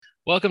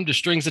Welcome to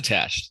Strings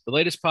Attached, the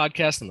latest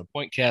podcast on the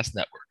Pointcast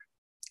Network.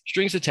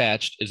 Strings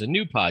Attached is a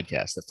new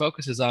podcast that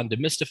focuses on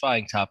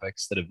demystifying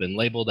topics that have been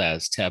labeled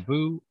as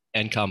taboo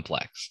and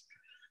complex.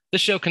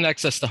 This show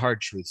connects us to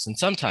hard truths, and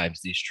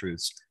sometimes these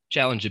truths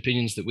challenge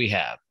opinions that we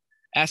have,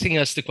 asking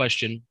us to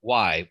question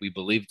why we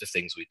believe the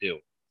things we do.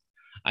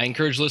 I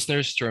encourage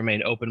listeners to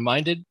remain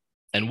open-minded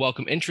and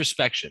welcome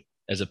introspection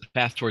as a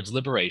path towards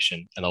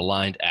liberation and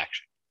aligned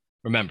action.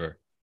 Remember,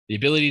 the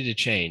ability to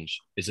change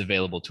is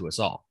available to us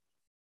all.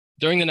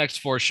 During the next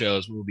 4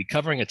 shows, we will be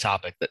covering a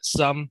topic that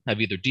some have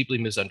either deeply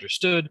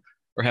misunderstood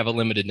or have a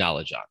limited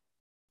knowledge on.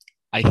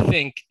 I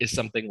think is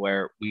something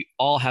where we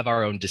all have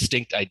our own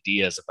distinct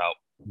ideas about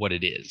what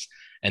it is.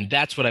 And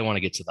that's what I want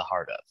to get to the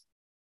heart of.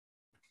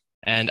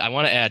 And I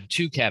want to add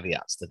 2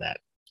 caveats to that.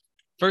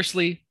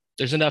 Firstly,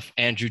 there's enough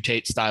Andrew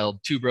Tate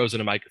styled 2 bros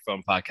and a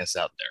microphone podcasts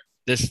out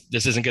there.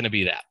 This isn't going to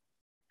be that.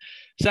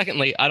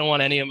 Secondly, I don't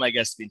want any of my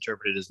guests to be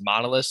interpreted as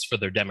monoliths for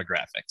their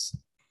demographics.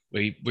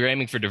 We're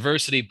aiming for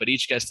diversity, but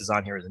each guest is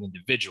on here as an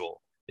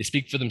individual. They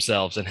speak for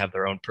themselves and have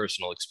their own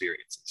personal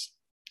experiences.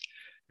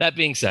 That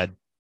being said,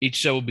 each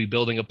show will be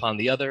building upon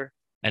the other,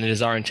 and it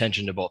is our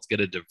intention to both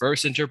get a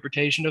diverse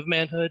interpretation of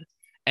manhood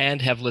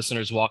and have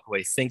listeners walk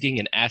away thinking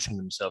and asking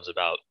themselves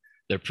about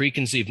their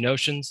preconceived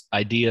notions,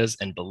 ideas,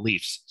 and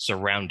beliefs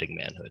surrounding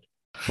manhood.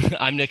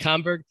 I'm Nick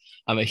Homburg.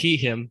 I'm a he,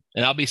 him,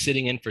 and I'll be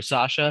sitting in for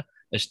Sasha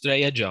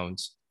Estrella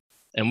Jones.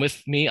 And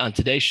with me on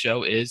today's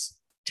show is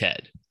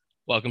Ted.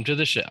 Welcome to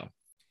the show.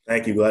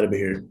 Thank you. Glad to be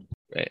here.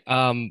 Great.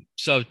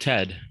 So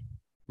Ted,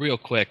 real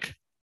quick,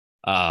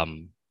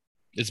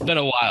 it's been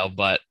a while,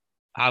 but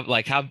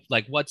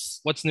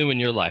what's new in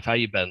your life? How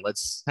you been?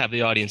 Let's have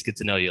the audience get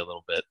to know you a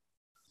little bit.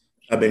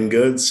 I've been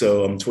good.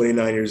 So I'm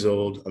 29 years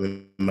old. I'm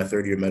in my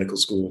 3rd year of medical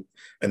school.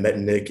 I met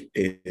Nick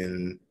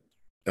in,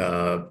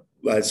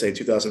 I'd say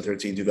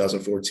 2013,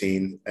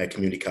 2014 at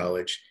community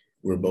college.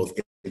 We were both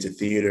into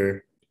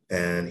theater,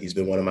 and he's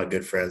been one of my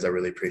good friends. I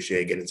really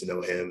appreciate getting to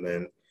know him.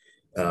 And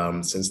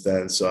since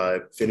then, so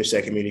I finished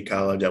at community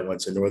college. I went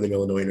to Northern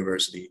Illinois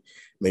University,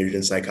 majored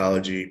in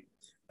psychology,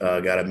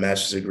 got a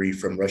master's degree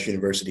from Rush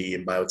University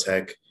in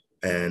biotech,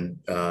 and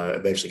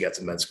eventually got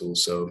to med school.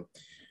 So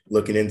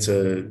looking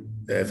into,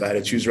 if I had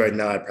to choose right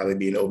now, I'd probably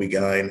be an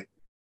OB-GYN,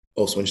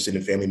 also interested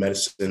in family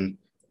medicine,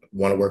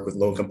 want to work with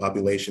low-income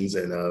populations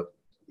and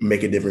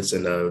make a difference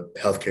in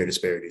healthcare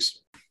disparities.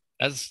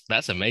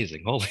 That's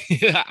amazing. Holy,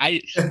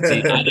 I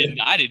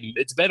didn't.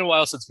 It's been a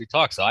while since we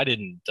talked, so I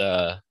didn't.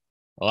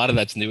 A lot of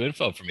that's new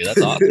info for me.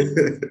 That's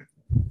awesome.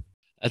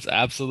 That's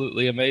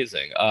absolutely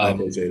amazing. I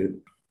appreciate it.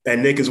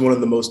 And Nick is one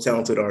of the most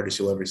talented artists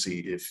you'll ever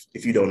see,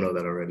 if you don't know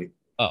that already.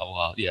 Oh,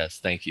 well, yes.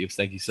 Thank you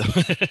so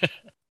much.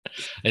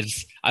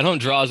 I don't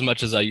draw as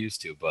much as I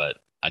used to, but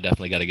I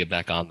definitely got to get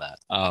back on that.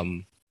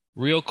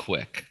 Real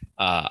quick,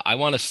 I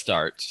want to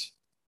start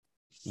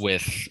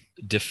with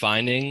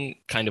defining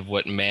kind of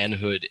what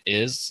manhood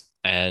is.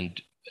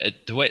 And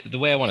the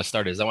way I want to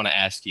start is I want to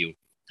ask you,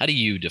 how do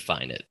you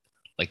define it?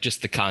 Like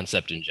just the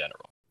concept in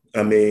general.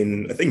 I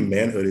mean, I think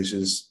manhood is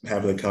just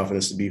having the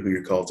confidence to be who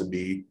you're called to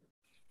be,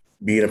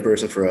 being a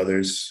person for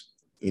others,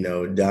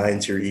 dying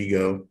to your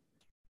ego,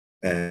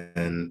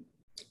 and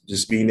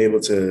just being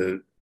able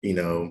to,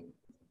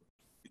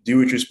 do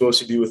what you're supposed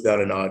to do without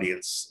an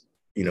audience,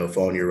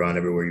 following you around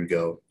everywhere you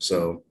go.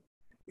 So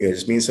yeah,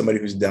 just being somebody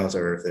who's down to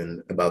earth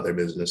and about their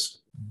business.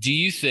 Do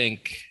you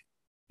think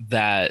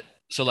that,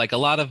 so like a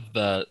lot of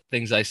the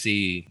things I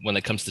see when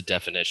it comes to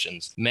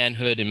definitions,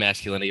 manhood and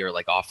masculinity are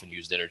like often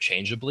used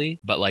interchangeably.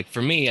 But like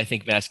for me, I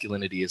think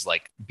masculinity is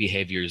like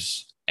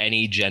behaviors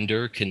any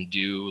gender can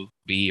do,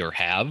 be, or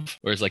have.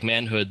 Whereas like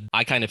manhood,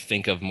 I kind of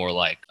think of more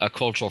like a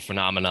cultural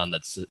phenomenon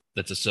that's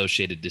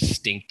associated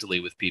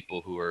distinctly with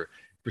people who are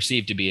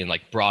perceived to be and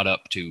like brought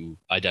up to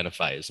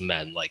identify as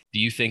men. Like, do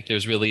you think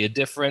there's really a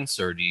difference,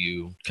 or do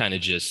you kind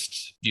of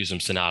just use them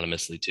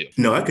synonymously too?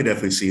 No, I could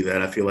definitely see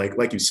that. I feel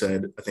like you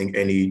said, I think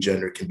any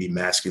gender can be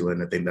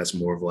masculine. I think that's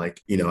more of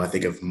like, I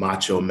think of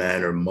macho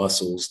men or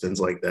muscles, things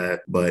like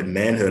that. But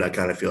manhood, I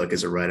kind of feel like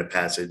is a rite of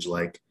passage,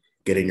 like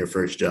getting your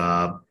first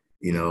job,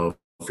 if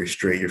you're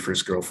straight, your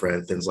first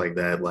girlfriend, things like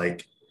that.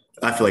 Like,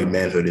 I feel like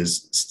manhood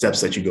is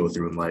steps that you go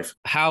through in life.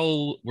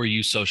 How were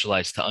you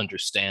socialized to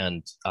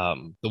understand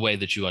the way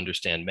that you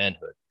understand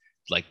manhood?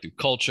 Like through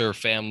culture,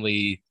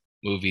 family,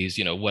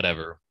 movies,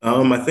 whatever?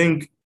 I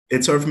think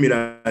it's hard for me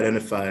to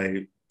identify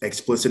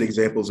explicit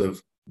examples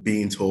of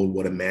being told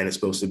what a man is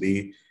supposed to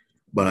be.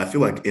 But I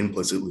feel like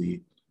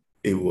implicitly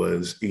it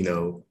was,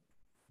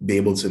 be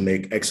able to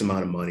make X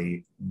amount of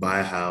money,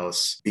 buy a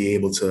house, be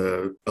able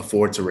to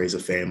afford to raise a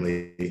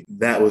family.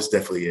 That was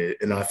definitely it.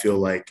 And I feel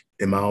like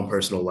in my own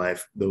personal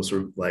life, those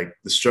were like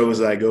the struggles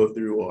that I go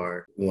through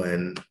are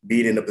when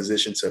being in a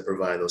position to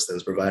provide those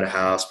things, provide a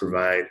house,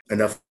 provide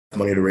enough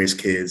money to raise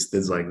kids,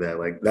 things like that.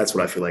 Like, that's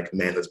what I feel like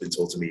manhood's been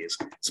told to me is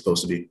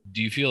supposed to be.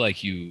 Do you feel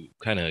like you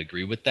kind of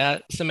agree with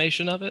that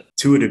summation of it?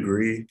 To a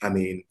degree. I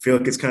mean, I feel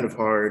like it's kind of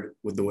hard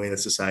with the way that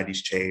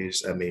society's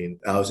changed. I mean,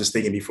 I was just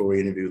thinking before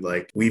we interviewed,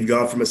 like, we've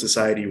gone from a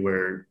society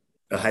where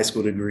a high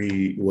school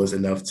degree was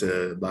enough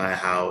to buy a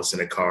house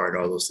and a car and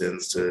all those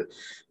things to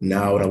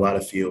now in a lot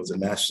of fields, a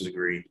master's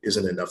degree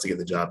isn't enough to get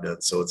the job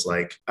done. So it's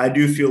like, I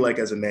do feel like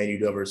as a man, you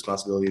do have a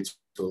responsibility to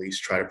at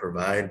least try to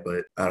provide,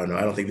 but I don't know.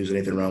 I don't think there's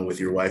anything wrong with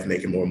your wife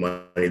making more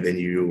money than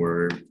you,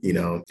 or,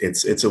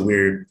 it's a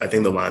weird, I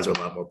think the lines are a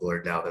lot more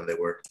blurred now than they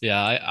were.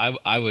 Yeah,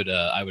 I would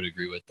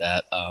agree with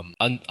that.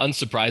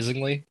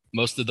 Unsurprisingly,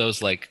 most of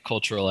those like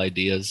cultural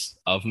ideas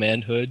of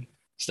manhood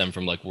stem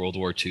from like World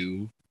War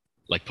II,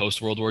 like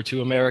post World War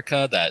II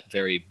America, that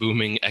very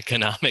booming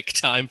economic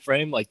time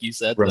frame, like you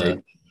said, Right.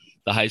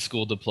 the high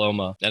school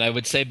diploma. And I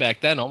would say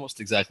back then,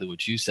 almost exactly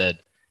what you said,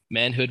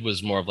 manhood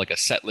was more of like a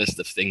set list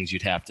of things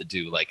you'd have to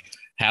do, like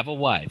have a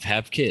wife,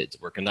 have kids,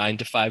 work a 9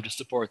 to 5 to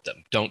support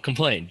them, don't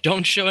complain,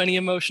 don't show any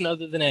emotion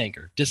other than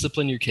anger,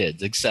 discipline your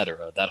kids,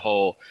 etc. The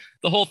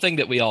whole thing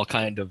that we all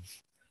kind of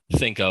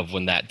think of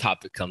when that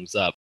topic comes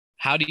up.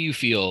 How do you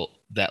feel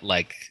that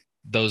like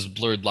those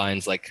blurred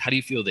lines, like how do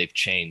you feel they've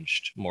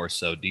changed more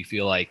so? Do you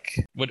feel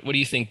like what do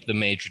you think the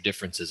major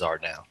differences are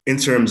now? In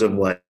terms of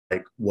like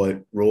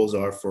what roles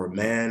are for a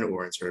man,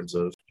 or in terms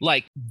of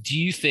Like, do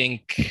you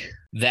think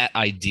that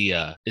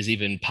idea is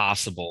even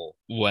possible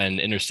when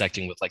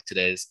intersecting with like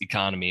today's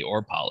economy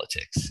or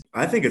politics?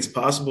 I think it's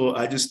possible.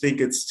 I just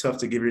think it's tough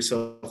to give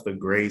yourself the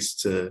grace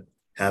to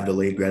have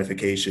delayed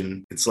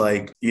gratification. It's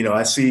like,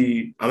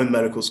 I'm in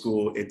medical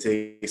school. It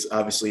takes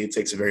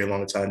a very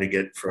long time to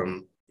get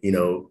from,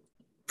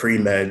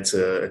 pre-med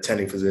to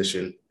attending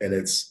physician. And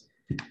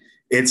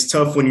it's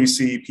tough when you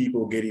see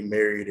people getting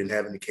married and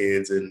having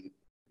kids and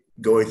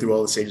going through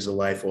all the stages of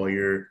life while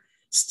you're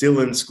still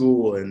in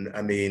school. And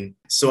I mean,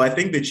 so I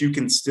think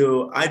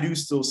that I do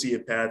still see a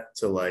path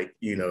to like,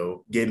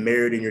 get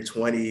married in your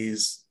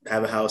 20s,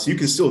 have a house. You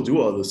can still do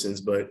all those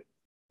things, but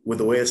with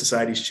the way that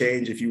society's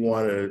changed, if you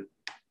want to,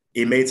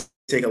 it may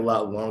take a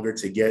lot longer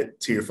to get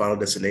to your final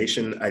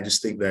destination. I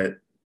just think that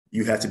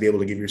you have to be able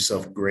to give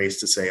yourself grace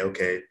to say,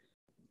 okay,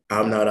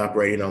 I'm not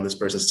operating on this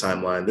person's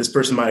timeline. This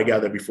person might have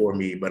got there before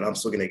me, but I'm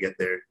still going to get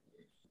there.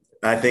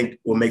 I think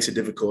what makes it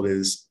difficult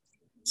is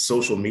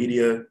social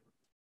media.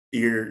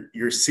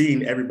 You're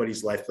seeing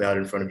everybody's life play out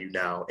in front of you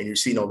now, and you're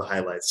seeing all the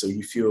highlights. So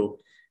you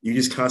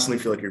just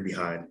constantly feel like you're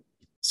behind.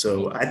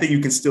 So I think you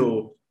can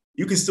still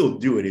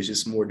do it. It's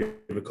just more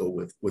difficult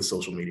with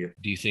social media.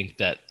 Do you think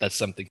that that's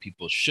something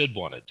people should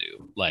want to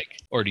do? Like,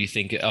 or do you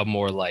think a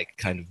more like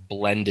kind of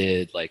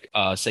blended, like,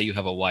 say you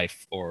have a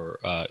wife or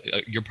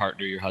your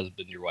partner, your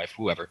husband, your wife,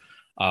 whoever,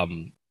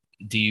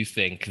 do you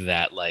think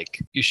that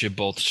like you should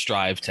both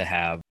strive to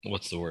have,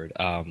 what's the word?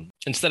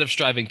 Instead of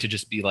striving to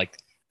just be like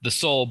the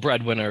sole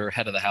breadwinner,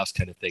 head of the house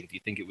kind of thing, do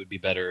you think it would be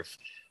better if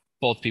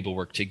both people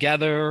work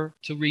together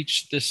to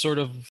reach this sort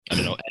of, I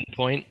don't know,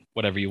 endpoint,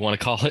 whatever you want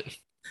to call it?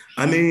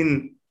 I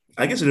mean,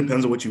 I guess it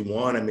depends on what you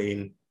want. I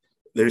mean,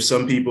 there's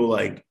some people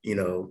like,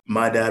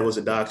 my dad was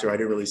a doctor. I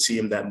didn't really see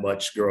him that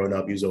much growing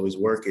up. He was always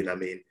working. I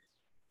mean,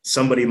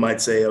 somebody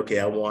might say, okay,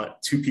 I want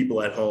 2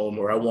 people at home,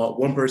 or I want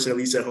one person at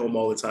least at home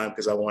all the time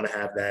because I want to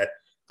have that.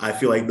 I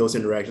feel like those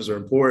interactions are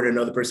important.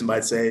 Another person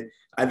might say,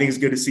 I think it's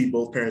good to see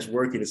both parents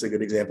working. It's a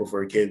good example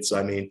for a kid. So,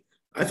 I mean,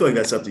 I feel like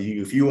that's up to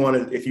you. If you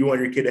want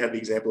your kid to have the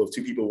example of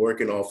 2 people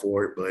working, all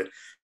for it. But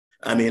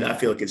I mean, I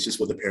feel like it's just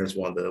what the parents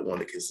want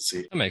the kids to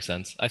see. That makes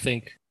sense. I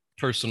think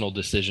personal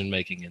decision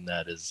making in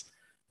that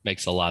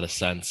makes a lot of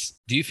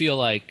sense. Do you feel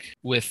like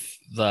with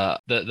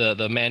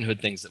the manhood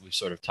things that we've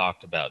sort of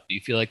talked about, do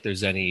you feel like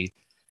there's any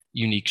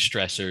unique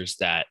stressors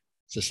that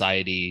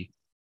society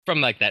from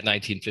like that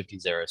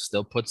 1950s era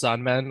still puts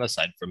on men,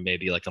 aside from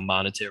maybe like a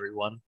monetary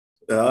one?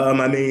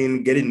 I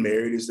mean, getting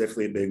married is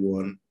definitely a big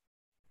one.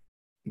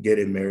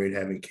 Getting married,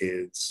 having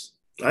kids.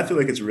 I feel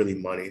like it's really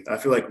money. I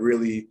feel like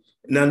really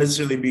not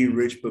necessarily being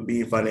rich, but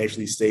being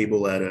financially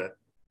stable at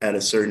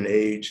a certain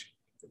age.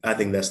 I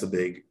think that's the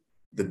big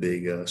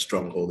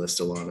stronghold that's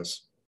still on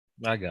us.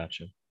 I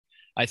gotcha.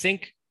 I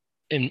think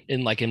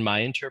in my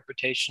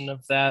interpretation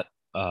of that,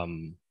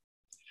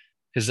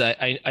 because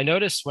I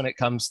notice when it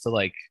comes to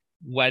like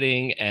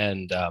wedding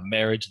and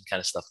marriage and kind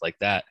of stuff like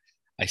that,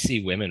 I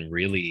see women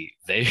really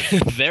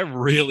they're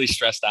really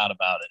stressed out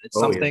about it. It's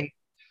something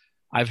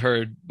I've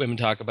heard women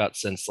talk about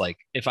since like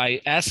if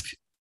I ask,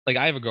 like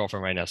I have a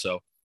girlfriend right now, so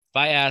if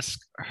I ask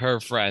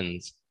her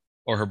friends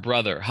or her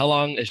brother, how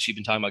long has she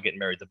been talking about getting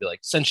married? They'll be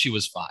like, since she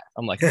was 5.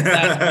 I'm like,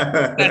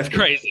 that's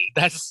crazy.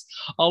 That's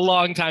a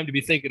long time to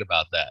be thinking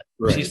about that.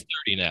 Right. She's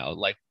 30 now.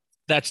 Like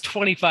that's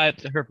 25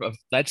 to her.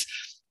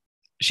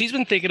 She's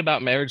been thinking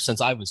about marriage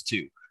since I was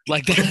 2.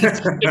 Like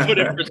that's to put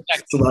it in perspective.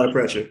 It's a lot of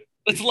pressure.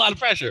 It's a lot of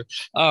pressure.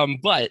 And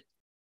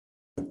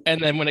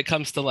then when it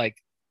comes to like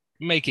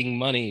making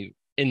money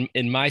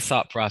in my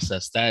thought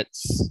process,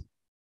 that's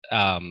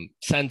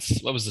since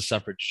what was the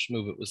suffrage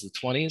movement? Was it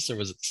the 20s or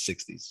was it the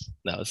 60s?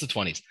 No, it's the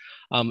 20s.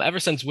 Ever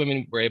since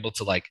women were able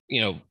to like,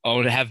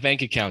 have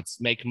bank accounts,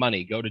 make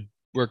money, go to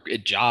work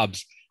at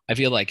jobs, I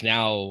feel like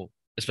now,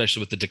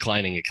 especially with the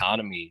declining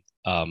economy,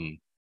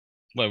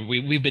 well,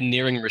 we've been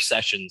nearing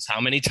recessions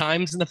how many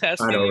times in the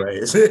past? I know,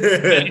 right?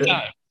 Many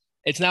times.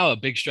 It's now a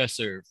big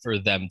stressor for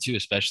them too,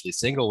 especially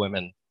single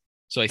women.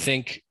 So I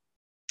think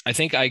I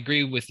think I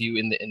agree with you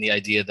in the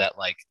idea that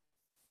like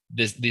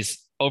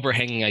this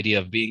overhanging idea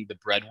of being the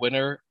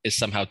breadwinner is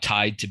somehow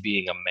tied to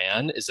being a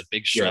man is a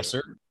big Yeah.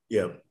 stressor.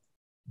 Yeah.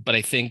 But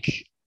I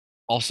think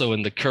also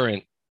in the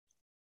current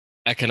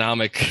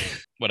economic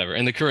whatever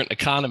in the current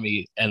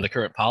economy and the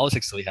current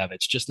politics that we have,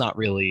 it's just not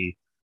really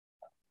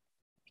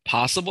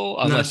possible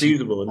Not unless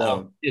feasible.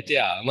 No.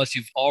 unless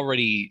you've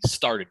already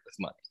started with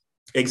money.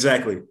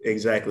 Exactly.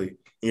 Exactly.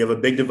 You have a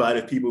big divide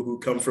of people who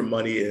come from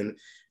money and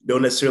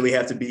don't necessarily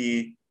have to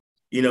be,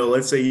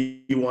 let's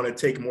say you want to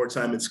take more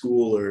time in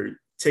school or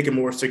take a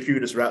more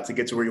circuitous route to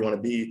get to where you want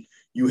to be.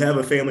 You have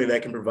a family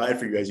that can provide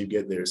for you as you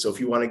get there. So if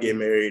you want to get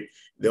married,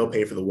 they'll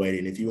pay for the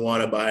wedding. If you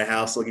want to buy a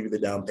house, they'll give you the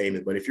down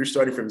payment. But if you're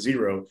starting from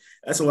zero,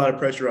 that's a lot of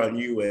pressure on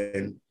you.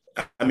 And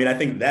I mean, I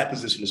think that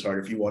position is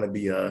hard if you want to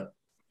be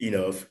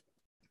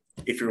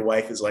if your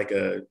wife is like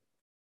a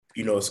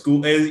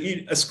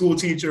school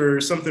teacher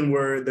or something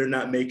where they're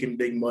not making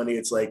big money.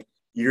 It's like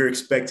you're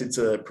expected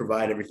to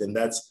provide everything.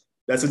 That's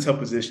a tough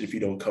position if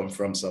you don't come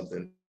from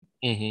something.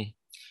 Mm-hmm.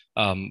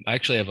 I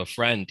actually have a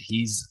friend.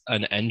 He's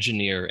an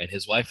engineer, and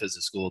his wife is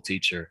a school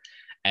teacher,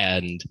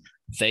 and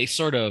they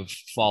sort of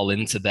fall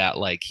into that.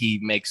 Like he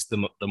makes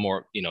the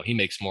more he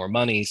makes more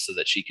money so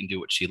that she can do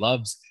what she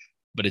loves,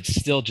 but it's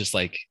still just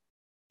like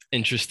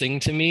interesting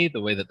to me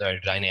the way that their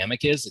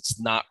dynamic is. It's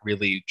not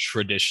really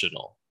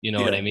traditional. You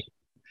know what I Yeah. mean?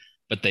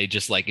 But they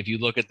just like if you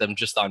look at them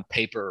just on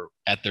paper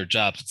at their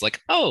jobs, it's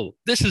like, oh,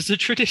 this is a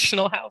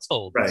traditional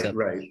household. Right. Except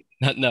Right.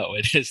 no,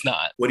 it is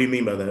not. What do you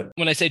mean by that?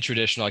 When I say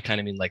traditional, I kind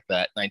of mean like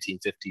that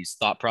 1950s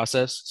thought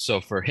process.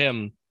 So for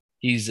him,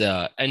 he's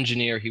an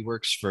engineer. He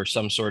works for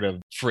some sort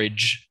of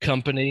fridge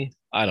company.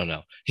 I don't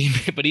know.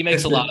 But he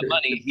makes a lot of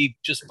money. He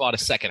just bought a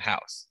second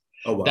house.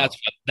 Oh, wow.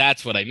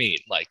 That's what I mean.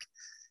 Like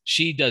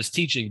she does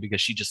teaching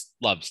because she just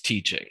loves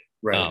teaching.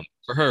 Right.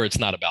 For her, it's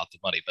not about the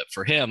money, but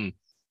for him,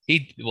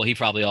 he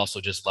probably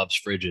also just loves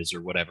fridges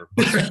or whatever.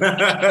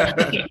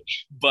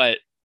 But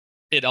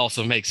it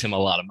also makes him a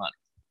lot of money,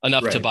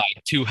 enough to Right. buy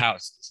two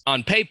houses.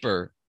 On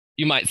paper,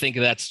 you might think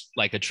that's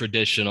like a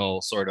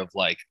traditional sort of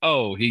like,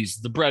 oh,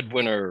 he's the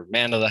breadwinner,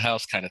 man of the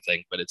house kind of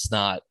thing. But it's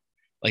not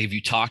like if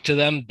you talk to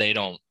them, They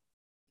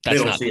that's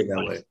don't not see their it that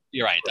mindset. way.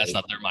 You're right. That's Right.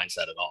 not their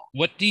mindset at all.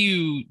 What do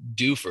you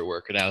do for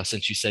work now?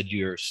 Since you said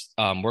you're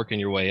working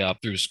your way up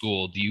through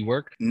school, do you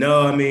work?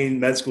 No, I mean,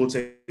 med school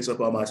takes up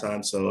all my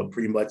time. So I'm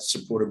pretty much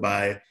supported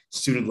by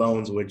student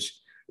loans, which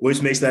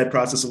makes that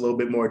process a little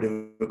bit more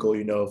difficult.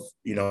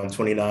 I'm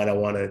 29, I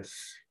want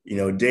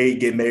to, date,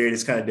 get married.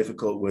 It's kind of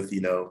difficult with,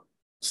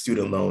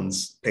 student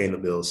loans paying the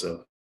bills.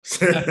 So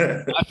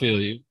I feel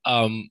you.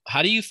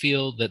 How do you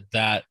feel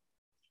that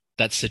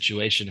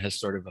situation has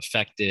sort of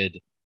affected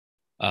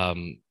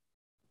um,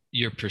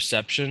 your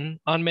perception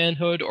on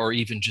manhood, or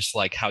even just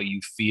like how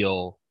you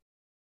feel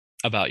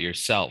about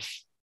yourself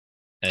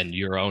and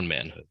your own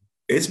manhood?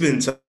 it's been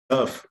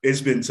tough.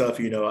 It's been tough.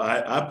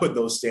 I put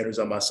those standards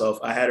on myself.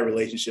 I had a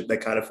relationship that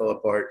kind of fell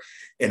apart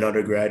in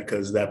undergrad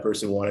because that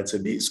person wanted to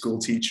be a school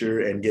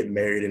teacher and get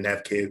married and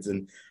have kids.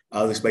 And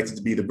I was expected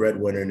to be the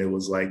breadwinner. And it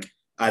was like,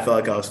 I felt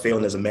like I was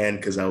failing as a man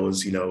because I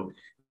was,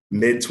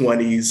 mid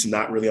 20s,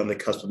 not really on the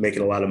cusp of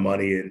making a lot of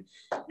money. And,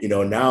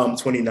 now I'm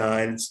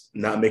 29,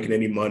 not making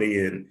any money.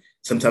 And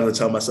sometimes I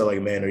tell myself,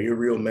 like, man, are you a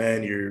real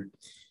man?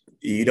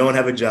 You don't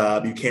have a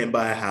job, you can't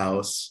buy a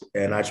house.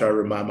 And I try to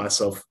remind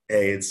myself,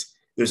 hey,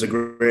 there's a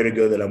greater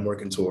good that I'm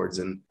working towards.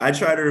 And I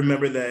try to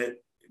remember that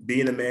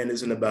being a man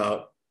isn't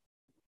about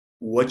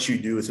what you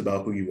do, it's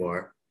about who you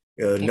are.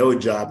 No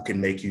job can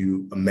make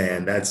you a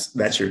man.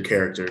 That's your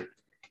character.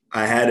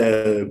 I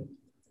had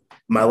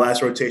my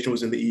last rotation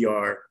was in the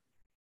ER.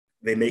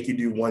 They make you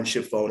do one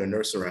shift phone a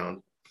nurse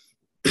around.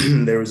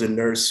 There was a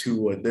nurse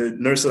the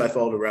nurse that I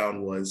followed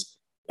around was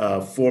a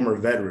former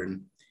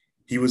veteran.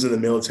 He was in the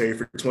military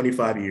for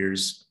 25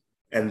 years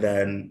and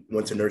then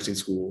went to nursing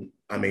school.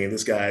 I mean,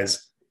 this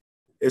guy's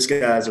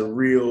a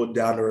real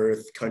down to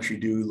earth country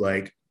dude.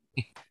 Like,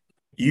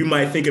 you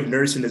might think of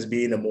nursing as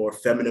being a more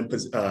feminine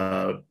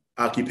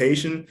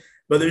occupation,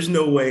 but there's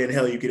no way in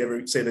hell you could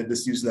ever say that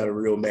this dude's not a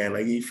real man.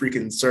 Like, he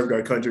freaking served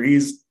our country.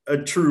 He's a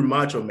true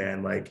macho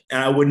man. Like,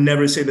 and I would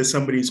never say that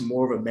somebody's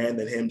more of a man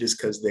than him just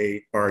because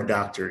they are a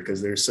doctor,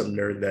 because there's some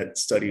nerd that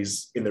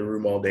studies in the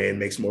room all day and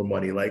makes more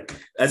money. Like,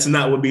 that's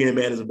not what being a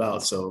man is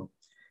about. So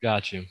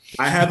Got you.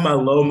 I have my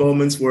low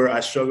moments where I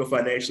struggle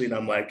financially and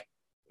I'm like,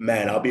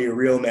 man, I'll be a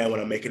real man when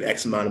I'm making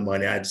X amount of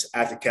money. I just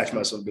have to catch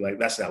myself and be like,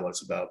 that's not what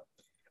it's about.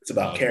 It's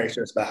about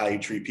character. It's about how you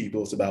treat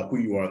people. It's about who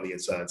you are on the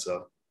inside.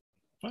 So,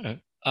 All right.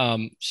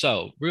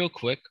 So real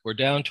quick, we're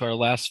down to our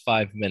last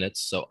 5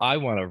 minutes. So I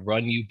want to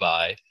run you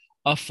by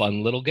a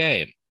fun little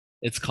game.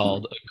 It's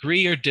called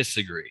Agree or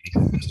Disagree.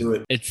 let's do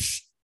it.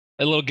 It's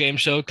a little game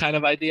show kind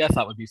of idea I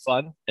thought would be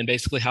fun. And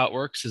basically, how it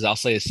works is I'll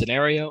say a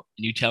scenario and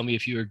you tell me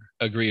if you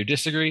agree or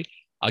disagree.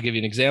 I'll give you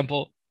an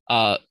example.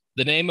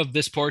 The name of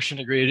this portion,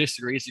 agree or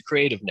disagree, is a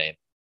creative name.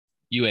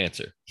 You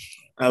answer.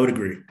 I would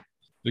agree.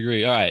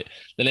 Agree. All right.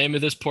 The name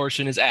of this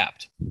portion is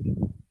apt.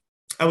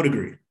 I would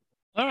agree.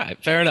 All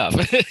right. Fair enough.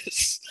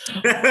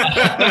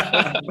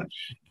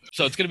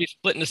 So it's going to be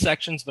split into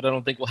sections, but I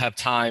don't think we'll have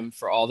time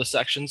for all the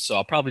sections. So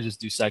I'll probably just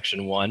do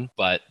section one,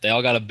 but they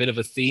all got a bit of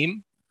a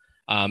theme.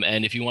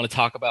 And if you want to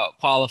talk about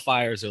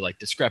qualifiers or like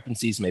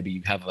discrepancies, maybe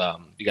you have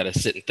you got to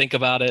sit and think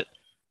about it.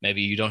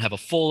 Maybe you don't have a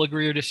full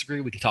agree or disagree.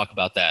 We can talk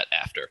about that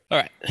after. All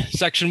right.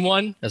 Section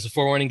one, as a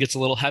forewarning, gets a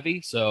little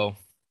heavy. So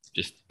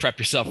just prep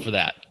yourself for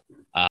that.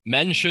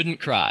 Men shouldn't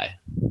cry.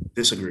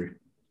 Disagree.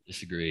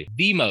 Disagree.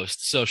 The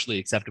most socially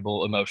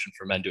acceptable emotion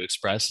for men to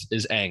express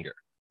is anger.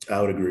 I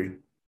would agree.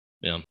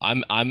 You know,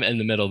 I'm in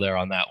the middle there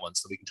on that one,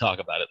 so we can talk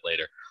about it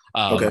later.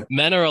 Okay.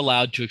 Men are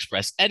allowed to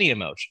express any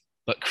emotion,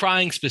 but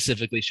crying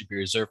specifically should be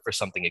reserved for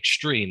something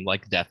extreme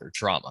like death or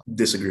trauma.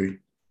 Disagree.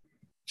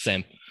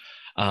 Same.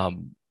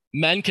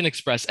 Men can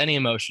express any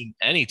emotion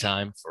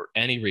anytime for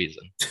any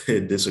reason.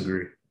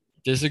 Disagree.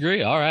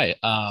 Disagree. All right.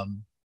 I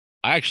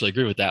actually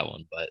agree with that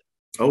one, but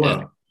Oh wow.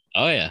 yeah.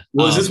 Oh yeah.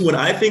 Well, is this what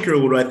I think or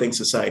what I think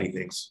society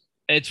thinks?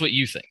 It's what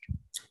you think.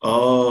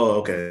 Oh,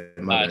 okay.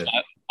 My bad.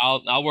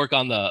 I'll work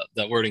on the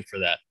wording for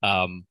that.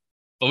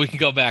 But we can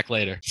go back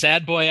later.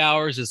 Sad boy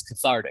hours is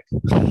cathartic.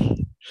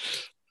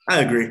 I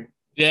agree.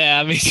 Yeah,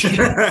 I mean,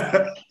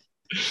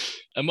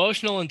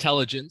 emotional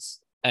intelligence,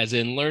 as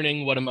in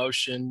learning what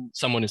emotion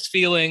someone is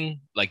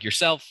feeling, like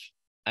yourself,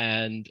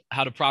 and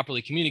how to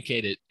properly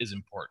communicate it is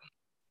important.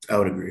 I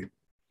would agree.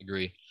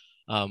 Agree.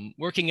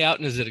 Working out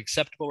is an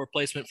acceptable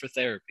replacement for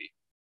therapy.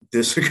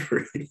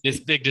 Disagree. This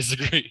big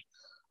disagree.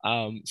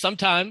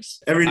 Sometimes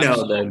every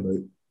now and then, but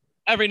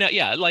every now,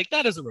 yeah, like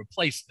that is a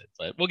replacement,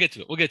 but we'll get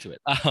to it.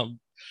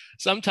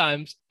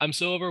 Sometimes I'm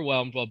so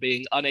overwhelmed while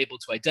being unable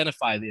to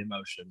identify the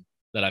emotion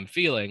that I'm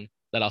feeling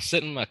that I'll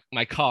sit in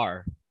my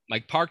car, my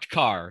parked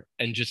car,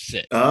 and just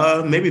sit.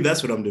 Maybe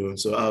that's what I'm doing,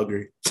 so I'll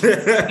agree.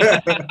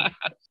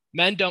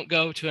 Men don't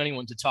go to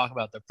anyone to talk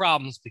about their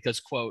problems because,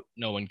 quote,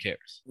 no one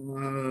cares.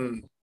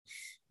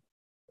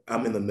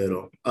 I'm in the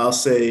middle. I'll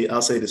say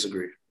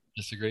disagree.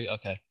 Disagree?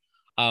 Okay.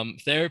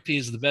 Therapy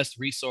is the best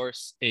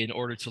resource in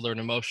order to learn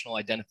emotional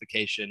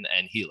identification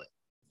and healing.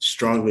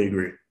 Strongly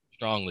agree.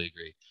 Strongly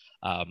agree.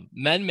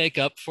 Men make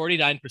up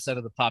 49%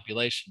 of the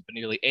population, but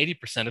nearly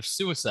 80% of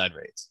suicide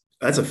rates.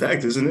 That's a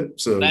fact, isn't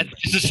it? So that's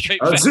just a straight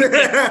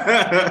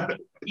fact.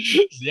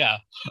 Yeah.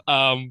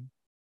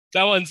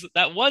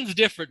 That one's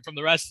different from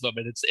the rest of them,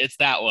 and it's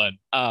that one.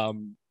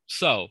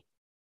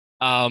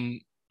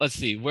 Let's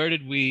see. Where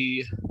did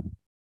we?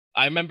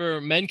 I remember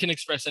men can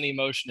express any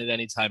emotion at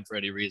any time for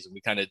any reason.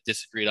 We kind of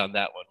disagreed on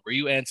that one. Were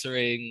you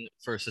answering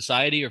for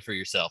society or for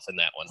yourself in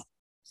that one?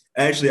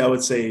 Actually, I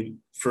would say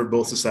for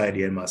both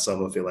society and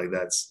myself. I feel like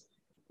that's,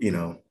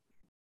 yeah.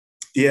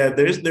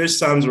 There's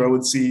times where I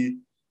would see,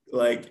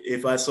 like,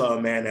 if I saw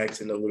a man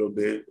acting a little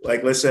bit,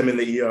 like, let's say I'm in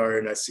the ER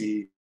and I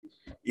see,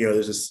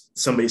 there's just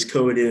somebody's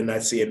coded and I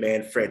see a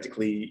man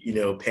frantically,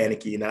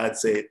 panicky, and I'd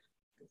say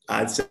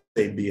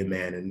be a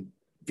man and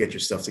get your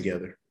stuff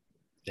together.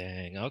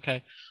 Dang.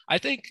 Okay. I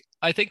think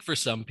for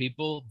some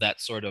people that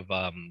sort of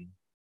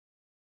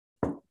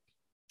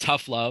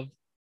tough love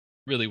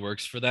really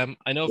works for them.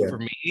 I know for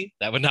me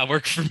that would not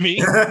work for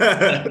me.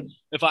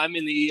 If I'm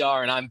in the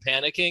ER and I'm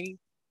panicking,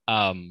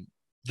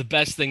 the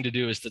best thing to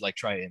do is to like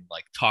try and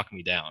like talk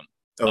me down.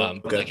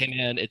 Okay. Like, hey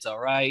man, it's all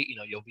right.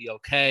 You'll be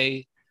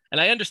okay.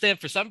 And I understand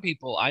for some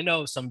people, I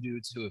know some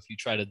dudes who, if you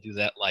try to do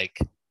that, like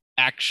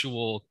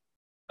actual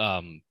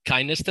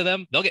kindness to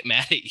them, they'll get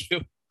mad at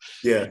you.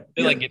 Yeah.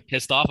 They like get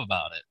pissed off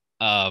about it.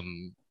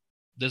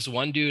 This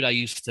one dude I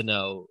used to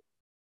know,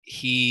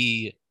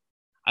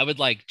 I would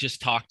like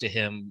just talk to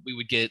him. We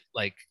would get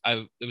like,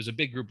 it was a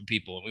big group of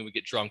people and we would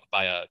get drunk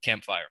by a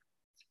campfire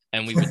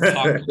and we would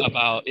talk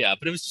about,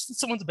 but it was just in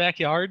someone's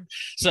backyard.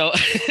 So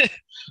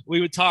we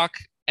would talk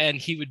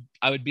and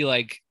I would be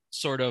like,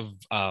 sort of,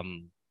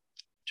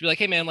 to be like,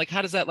 hey man, like,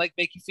 how does that like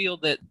make you feel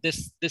that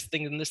this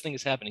thing and this thing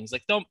is happening? He's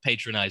like, don't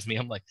patronize me.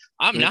 I'm like,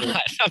 I'm not.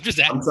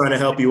 I'm trying to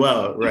help you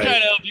out. Right. I'm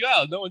trying to help you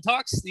out. No one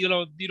talks. You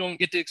don't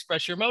get to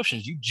express your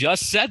emotions. You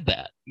just said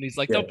that. And he's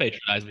like, don't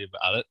patronize me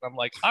about it. And I'm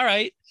like, all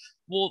right,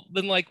 well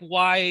then like,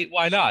 why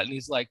not? And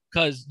he's like,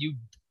 because you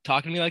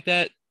talking to me like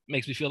that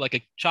makes me feel like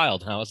a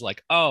child. And I was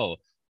like, oh,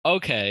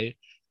 okay.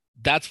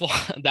 That's wild.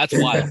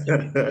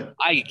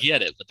 I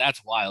get it, but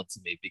that's wild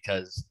to me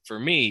because for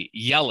me,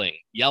 yelling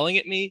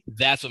at me,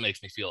 that's what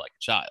makes me feel like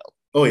a child.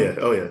 Oh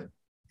yeah.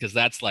 Because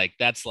that's like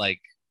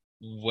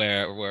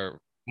where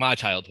my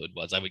childhood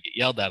was. I would get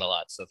yelled at a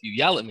lot. So if you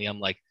yell at me, I'm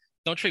like,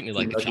 don't treat me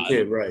like a child.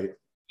 Kid, right?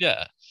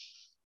 Yeah.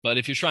 But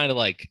if you're trying to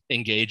like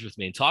engage with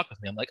me and talk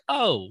with me, I'm like,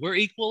 oh, we're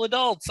equal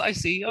adults. I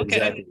see.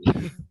 Okay.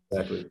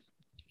 Exactly.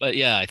 But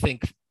yeah, I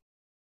think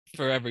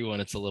for everyone,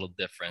 it's a little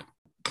different.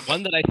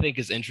 One that I think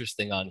is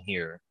interesting on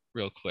here,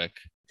 real quick,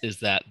 is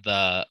that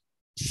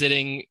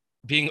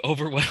being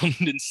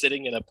overwhelmed and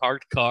sitting in a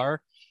parked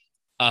car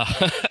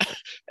and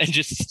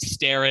just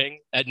staring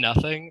at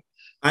nothing.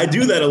 I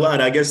do that a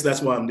lot. I guess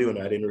that's why I'm doing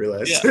it. I didn't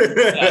realize.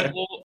 Yeah.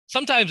 Well,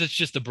 sometimes it's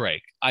just a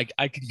break. I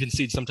can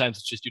concede sometimes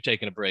it's just you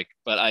taking a break.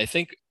 But I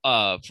think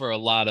for a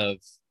lot of,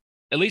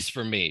 at least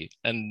for me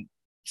and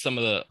some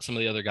of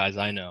the other guys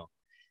I know,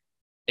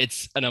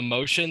 it's an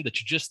emotion that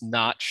you're just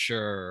not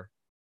sure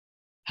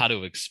how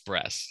to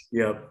express.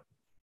 Yep.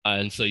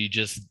 And so you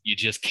just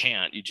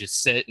can't. You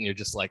just sit and you're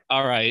just like,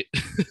 all right.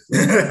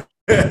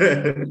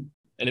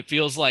 And it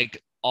feels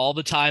like all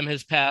the time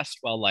has passed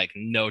while like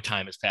no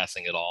time is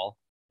passing at all.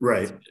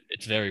 Right.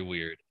 It's very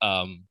weird.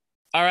 All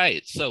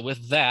right. So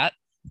with that,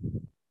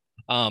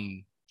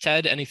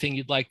 Ted, anything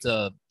you'd like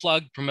to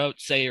plug, promote,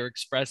 say, or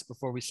express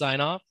before we sign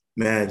off?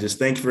 Man, just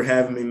thank you for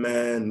having me,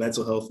 man.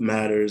 Mental health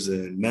matters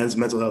and men's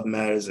mental health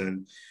matters.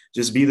 And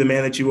just be the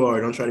man that you are.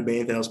 Don't try to be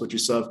anything else but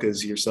yourself,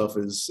 because yourself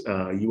is,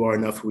 you are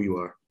enough who you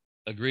are.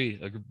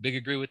 Big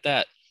agree with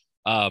that.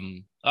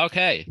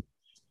 Okay.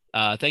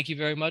 Thank you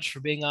very much for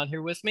being on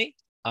here with me.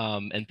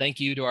 And thank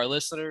you to our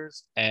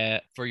listeners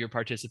for your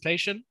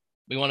participation.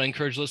 We want to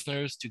encourage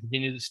listeners to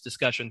continue this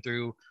discussion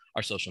through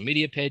our social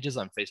media pages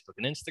on Facebook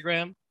and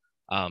Instagram.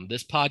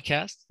 This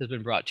podcast has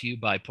been brought to you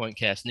by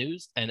Pointcast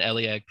News and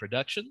Eliag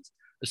Productions,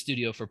 a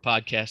studio for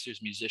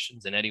podcasters,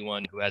 musicians, and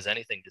anyone who has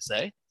anything to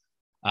say.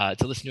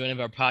 To listen to any of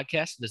our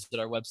podcasts, visit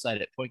our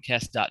website at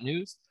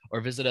pointcast.news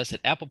or visit us at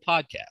Apple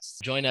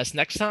Podcasts. Join us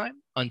next time.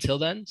 Until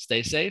then,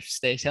 stay safe,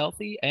 stay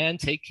healthy, and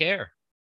take care.